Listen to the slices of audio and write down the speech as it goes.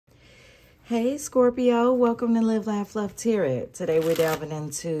Hey Scorpio, welcome to Live, Laugh, Love, Tarot. Today we're delving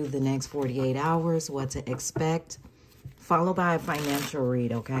into the next 48 hours, what to expect, followed by a financial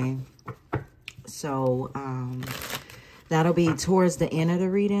read, okay? So that'll be towards the end of the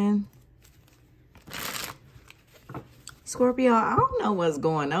reading. Scorpio, I don't know what's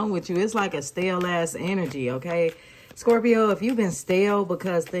going on with you. It's like a stale-ass energy, okay? Scorpio, if you've been stale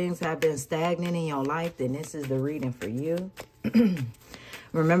because things have been stagnant in your life, then this is the reading for you.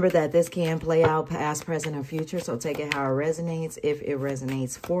 Remember that this can play out past, present, and future, so take it how it resonates, if it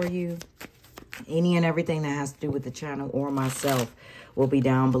resonates for you. Any and everything that has to do with the channel or myself will be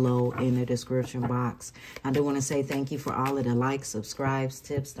down below in the description box. I do want to say thank you for all of the likes, subscribes,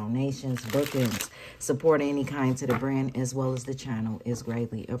 tips, donations, bookings, support any kind to the brand as well as the channel is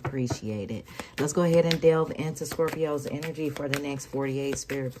greatly appreciated. Let's go ahead and delve into Scorpio's energy for the next 48.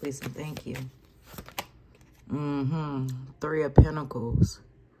 Spirit, please and thank you. Three of Pentacles.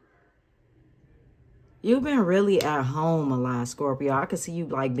 You've been really at home a lot, Scorpio. I can see you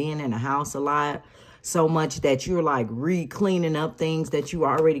like being in the house a lot. So much that you're like re-cleaning up things that you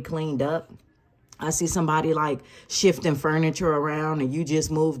already cleaned up. I see somebody like shifting furniture around and you just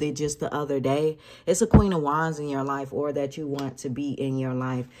moved it just the other day. It's a Queen of Wands in your life, or that you want to be in your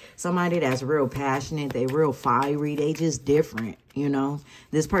life. Somebody that's real passionate. They real fiery. They just different, you know.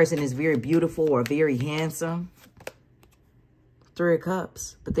 This person is very beautiful or very handsome. Three of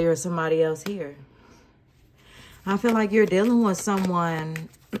Cups. But there is somebody else here. I feel like you're dealing with someone.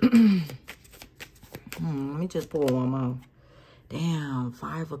 Let me just pull one more. Damn,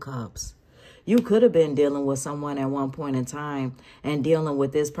 Five of Cups. You could have been dealing with someone at one point in time and dealing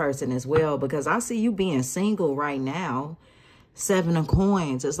with this person as well, because I see you being single right now. Seven of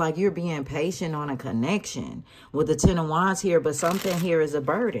Coins. It's like you're being patient on a connection with the Ten of Wands here, but something here is a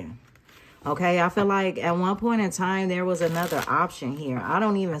burden. Okay, I feel like at one point in time there was another option here. I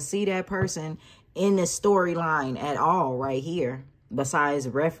don't even see that person in this storyline at all right here, besides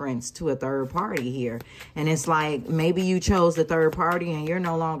reference to a third party here. And it's like maybe you chose the third party and you're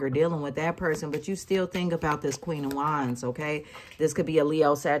no longer dealing with that person, but you still think about this Queen of Wands, okay? This could be a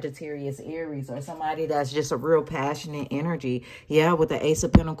Leo, Sagittarius, Aries, or somebody that's just a real passionate energy. Yeah, with the Ace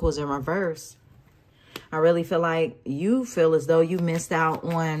of Pentacles in reverse. I really feel like you feel as though you missed out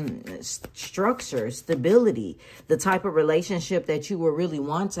on structure, stability, the type of relationship that you would really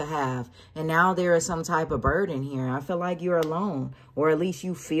want to have. And now there is some type of burden here. I feel like you're alone, or at least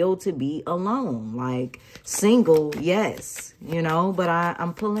you feel to be alone. Like single, yes, you know, but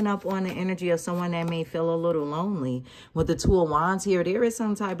I'm pulling up on the energy of someone that may feel a little lonely. With the Two of Wands here, there is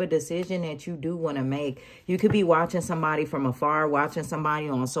some type of decision that you do want to make. You could be watching somebody from afar, watching somebody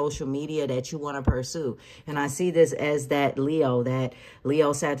on social media that you want to pursue. And I see this as that Leo,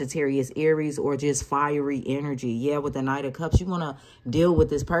 Sagittarius, Aries, or just fiery energy. Yeah, with the Knight of Cups, you want to deal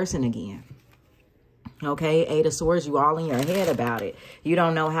with this person again. Okay, Eight of Swords, you all in your head about it. You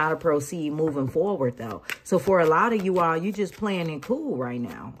don't know how to proceed moving forward, though. So for a lot of you all, you just playing it cool right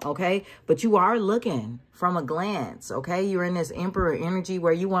now, okay? But you are looking from a glance, okay? You're in this Emperor energy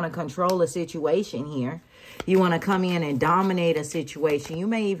where you want to control a situation here. You want to come in and dominate a situation. You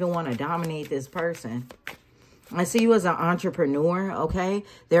may even want to dominate this person. I see you as an entrepreneur, okay?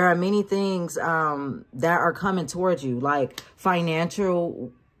 There are many things that are coming towards you, like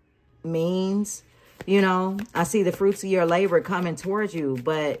financial means. You know, I see the fruits of your labor coming towards you,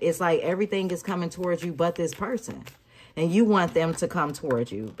 but it's like everything is coming towards you but this person. And you want them to come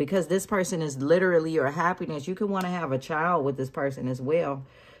towards you because this person is literally your happiness. You could want to have a child with this person as well.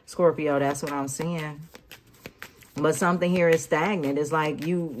 Scorpio, that's what I'm seeing. But something here is stagnant. It's like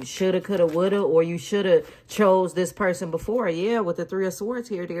you shoulda, coulda, woulda, or you shoulda chose this person before. Yeah, with the Three of Swords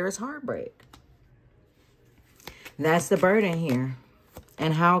here, there is heartbreak. That's the burden here.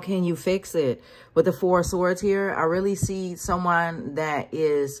 And how can you fix it? With the Four of Swords here, I really see someone that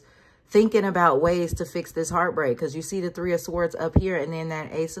is thinking about ways to fix this heartbreak. Because you see the Three of Swords up here and then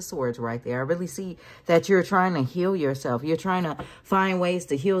that Ace of Swords right there. I really see that you're trying to heal yourself. You're trying to find ways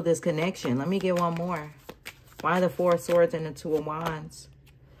to heal this connection. Let me get one more. Why the Four of Swords and the Two of Wands?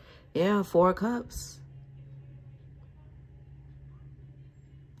 Yeah, Four of Cups.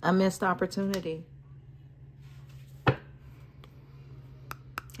 A missed opportunity.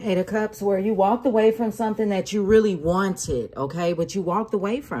 Eight of Cups, where you walked away from something that you really wanted, okay? But you walked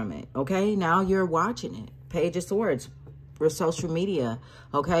away from it, okay? Now you're watching it. Page of Swords for social media,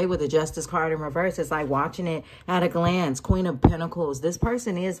 okay? With the Justice card in reverse, it's like watching it at a glance. Queen of Pentacles. This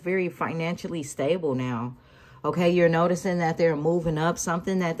person is very financially stable now, okay? You're noticing that they're moving up.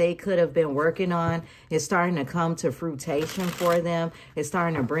 Something that they could have been working on is starting to come to fruition for them. It's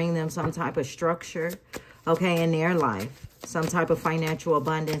starting to bring them some type of structure, okay, in their life. some type of financial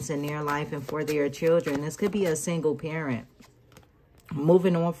abundance in their life and for their children. This could be a single parent.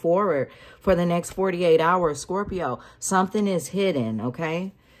 Moving on forward for the next 48 hours, Scorpio, something is hidden,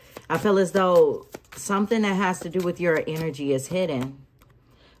 okay? I feel as though something that has to do with your energy is hidden.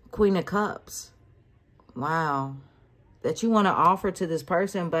 Queen of Cups. Wow. That you want to offer to this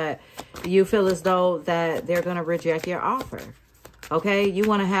person, but you feel as though that they're going to reject your offer. Okay, you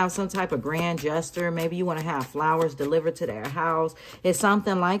want to have some type of grand gesture. Maybe you want to have flowers delivered to their house. It's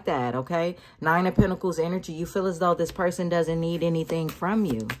something like that, okay? Nine of Pentacles energy. You feel as though this person doesn't need anything from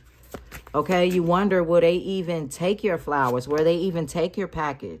you. Okay, you wonder, will they even take your flowers? Will they even take your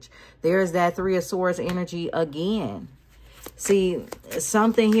package? There's that Three of Swords energy again. See,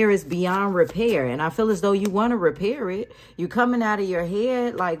 something here is beyond repair, and I feel as though you want to repair it. You're coming out of your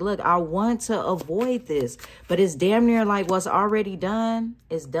head like, look, I want to avoid this, but it's damn near like what's already done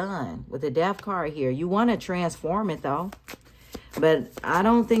is done with the Death card here. You want to transform it, though, but I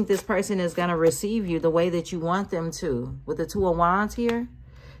don't think this person is going to receive you the way that you want them to. With the Two of Wands here,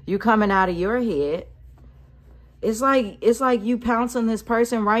 you coming out of your head. It's like you pounce on this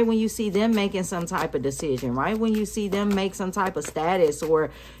person right when you see them making some type of decision, right? When you see them make some type of status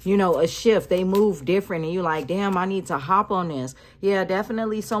or, you know, a shift, they move different and you're like, damn, I need to hop on this. Yeah,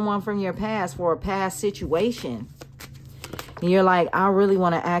 definitely someone from your past for a past situation. And you're like, I really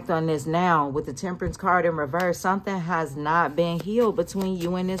want to act on this now. With the Temperance card in reverse, something has not been healed between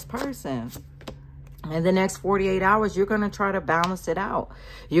you and this person. In the next 48 hours, you're going to try to balance it out.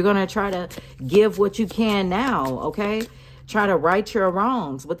 You're going to try to give what you can now, okay? Try to right your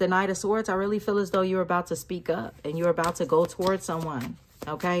wrongs. With the Knight of Swords, I really feel as though you're about to speak up and you're about to go towards someone,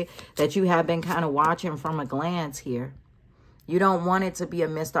 okay, that you have been kind of watching from a glance here. You don't want it to be a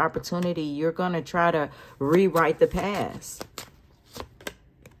missed opportunity. You're going to try to rewrite the past.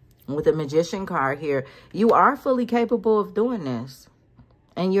 With the Magician card here, you are fully capable of doing this.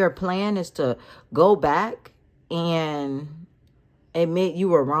 And your plan is to go back and admit you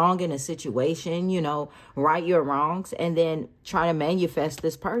were wrong in a situation, you know, right your wrongs, and then try to manifest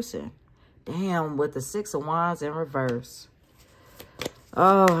this person. Damn, with the Six of Wands in reverse.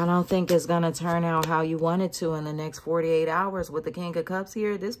 Oh, I don't think it's going to turn out how you want it to in the next 48 hours. With the King of Cups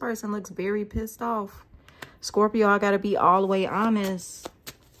here, this person looks very pissed off. Scorpio, I got to be all the way honest.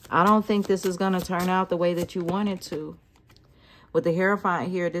 I don't think this is going to turn out the way that you want it to. With the Hierophant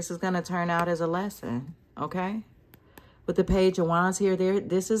here, this is going to turn out as a lesson, okay? With the Page of Wands here,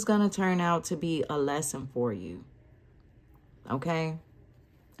 this is going to turn out to be a lesson for you, okay?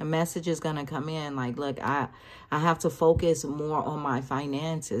 A message is going to come in like, look, I have to focus more on my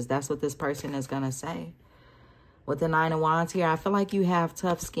finances. That's what this person is going to say. With the Nine of Wands here, I feel like you have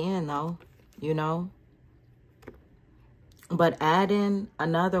tough skin, though, you know? But adding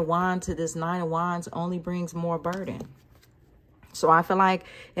another wand to this Nine of Wands only brings more burden. So I feel like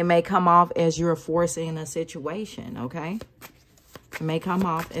it may come off as you're forcing a situation, okay? It may come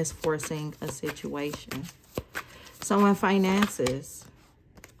off as forcing a situation. So in finances,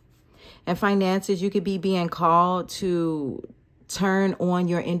 you could be being called to turn on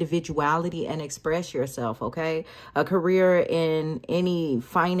your individuality and express yourself, okay? A career in any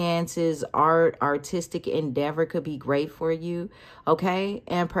finances, art, artistic endeavor could be great for you, okay?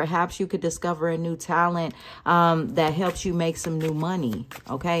 And perhaps you could discover a new talent that helps you make some new money,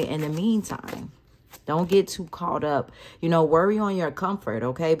 okay? In the meantime, don't get too caught up. You know, worry on your comfort,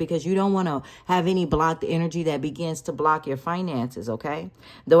 okay? Because you don't want to have any blocked energy that begins to block your finances, okay?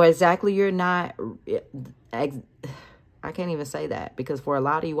 Though exactly you're not... I can't even say that because for a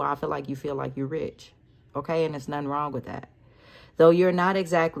lot of you, I feel like you're rich, okay? And there's nothing wrong with that. Though you're not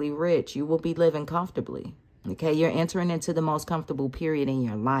exactly rich, you will be living comfortably, okay? You're entering into the most comfortable period in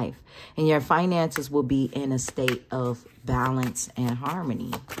your life, and your finances will be in a state of balance and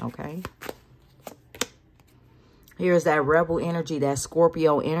harmony, okay? Here's that rebel energy, that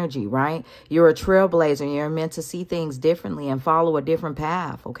Scorpio energy, right? You're a trailblazer. You're meant to see things differently and follow a different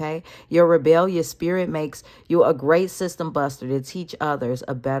path, okay? Your rebellious spirit makes you a great system buster to teach others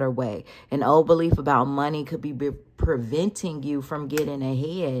a better way. An old belief about money could be preventing you from getting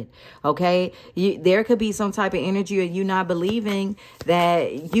ahead, okay? There could be some type of energy of you not believing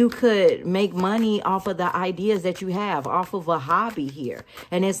that you could make money off of the ideas that you have, off of a hobby here.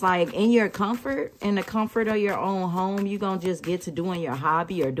 And it's like in your comfort, in the comfort of your own home, you're going to just get to doing your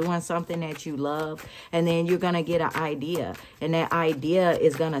hobby or doing something that you love. And then you're going to get an idea. And that idea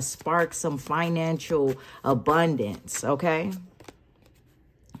is going to spark some financial abundance, okay?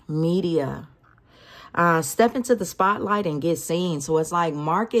 Media. Step into the spotlight and get seen. So it's like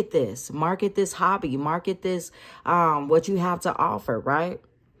market this hobby, market this, what you have to offer, right?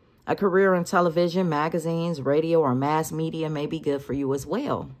 A career in television, magazines, radio, or mass media may be good for you as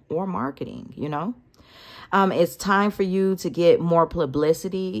well, or marketing, you know. It's time for you to get more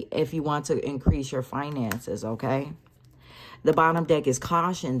publicity if you want to increase your finances, okay? The bottom deck is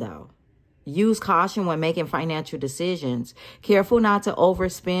caution, though. Use caution when making financial decisions. Careful not to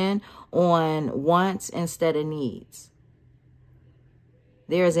overspend on wants instead of needs.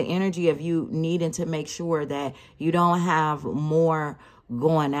 There is an energy of you needing to make sure that you don't have more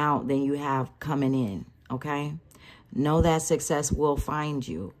going out than you have coming in, okay? Know that success will find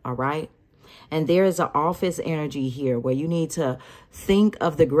you, all right? And there is an office energy here where you need to think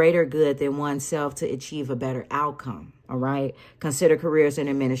of the greater good than oneself to achieve a better outcome, all right? Consider careers in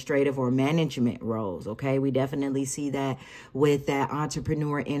administrative or management roles, okay? We definitely see that with that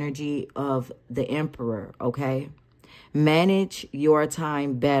entrepreneur energy of the emperor, okay? Manage your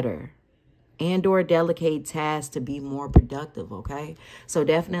time better and or delegate tasks to be more productive, okay? So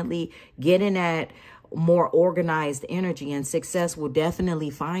definitely get in that more organized energy, and success will definitely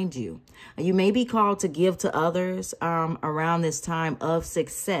find you. You may be called to give to others around this time of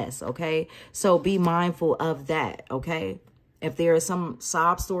success, okay? So be mindful of that, okay? If there are some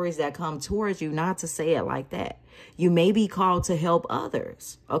sob stories that come towards you, not to say it like that. You may be called to help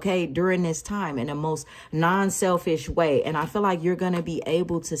others, okay, during this time in a most non-selfish way. And I feel like you're going to be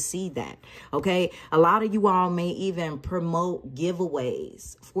able to see that, okay? A lot of you all may even promote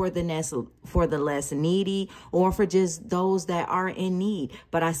giveaways for the less needy or for just those that are in need.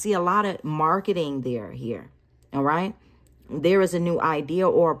 But I see a lot of marketing here, all right? There is a new idea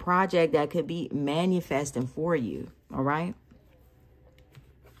or a project that could be manifesting for you, all right?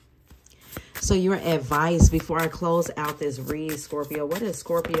 So your advice before I close out this read, Scorpio, what is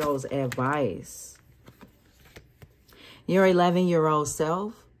Scorpio's advice? Your 11-year-old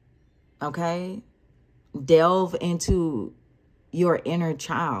self, okay? Delve into your inner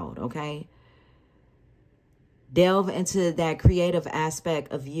child, okay? Delve into that creative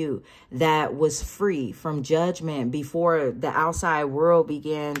aspect of you that was free from judgment before the outside world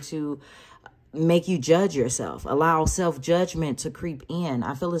began to make you judge yourself. Allow self-judgment to creep in.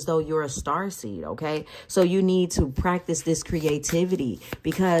 I feel as though you're a starseed, okay? So you need to practice this creativity,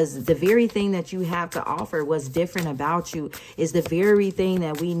 because the very thing that you have to offer, what's different about you, is the very thing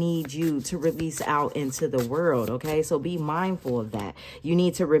that we need you to release out into the world, okay? So be mindful of that. You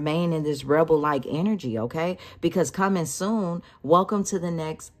need to remain in this rebel-like energy, okay? Because coming soon, welcome to the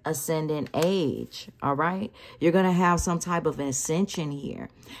next ascendant age, all right? You're going to have some type of ascension here.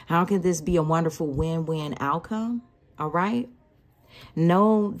 How can this be a wonderful win-win outcome? All right.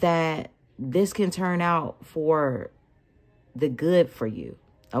 Know that this can turn out for the good for you.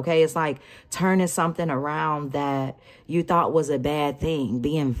 Okay. It's like turning something around that you thought was a bad thing,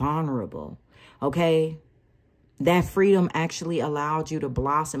 being vulnerable. Okay. That freedom actually allowed you to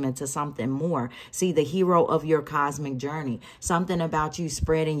blossom into something more. See, the hero of your cosmic journey, something about you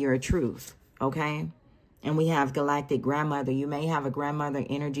spreading your truth. Okay. And we have galactic grandmother. You may have a grandmother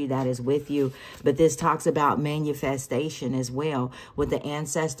energy that is with you, but this talks about manifestation as well. With the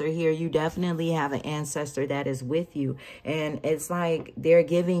ancestor here, you definitely have an ancestor that is with you. And it's like they're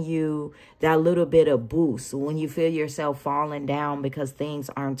giving you that little bit of boost when you feel yourself falling down because things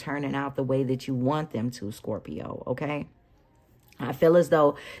aren't turning out the way that you want them to, Scorpio, okay? I feel as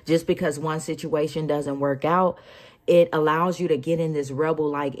though just because one situation doesn't work out, it allows you to get in this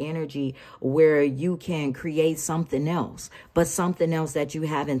rebel-like energy where you can create something else, but something else that you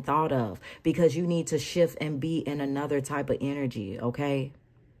haven't thought of, because you need to shift and be in another type of energy, okay?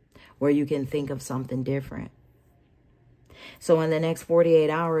 Where you can think of something different. So in the next 48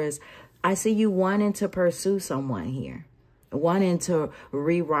 hours, I see you wanting to pursue someone here, wanting to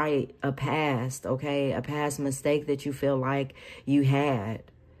rewrite a past, okay? A past mistake that you feel like you had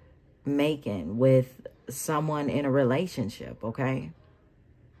making with someone in a relationship, okay?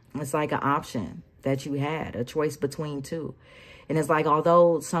 It's like an option that you had, a choice between two. And it's like,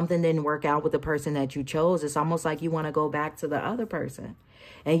 although something didn't work out with the person that you chose, it's almost like you want to go back to the other person.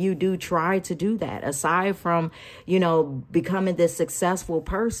 And you do try to do that. Aside from, you know, becoming this successful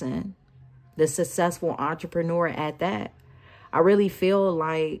person, the successful entrepreneur at that, I really feel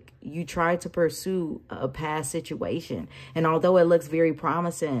like you try to pursue a past situation. And although it looks very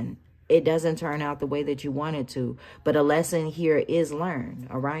promising, it doesn't turn out the way that you want it to. But a lesson here is learned,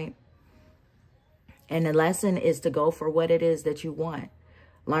 all right? And the lesson is to go for what it is that you want.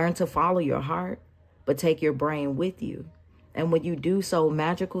 Learn to follow your heart, but take your brain with you. And when you do so,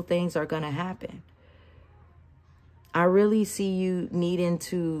 magical things are going to happen. I really see you needing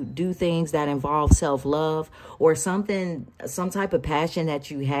to do things that involve self-love or some type of passion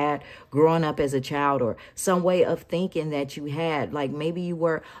that you had growing up as a child, or some way of thinking that you had. Like maybe you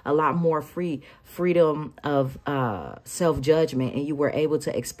were a lot more freedom of self-judgment, and you were able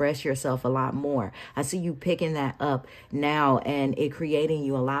to express yourself a lot more. I see you picking that up now, and it creating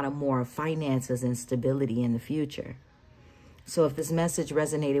you a lot of more finances and stability in the future. So if this message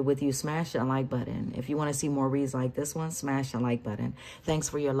resonated with you, smash that like button. If you want to see more reads like this one, smash the like button. Thanks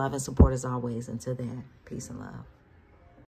for your love and support as always. Until then, peace and love.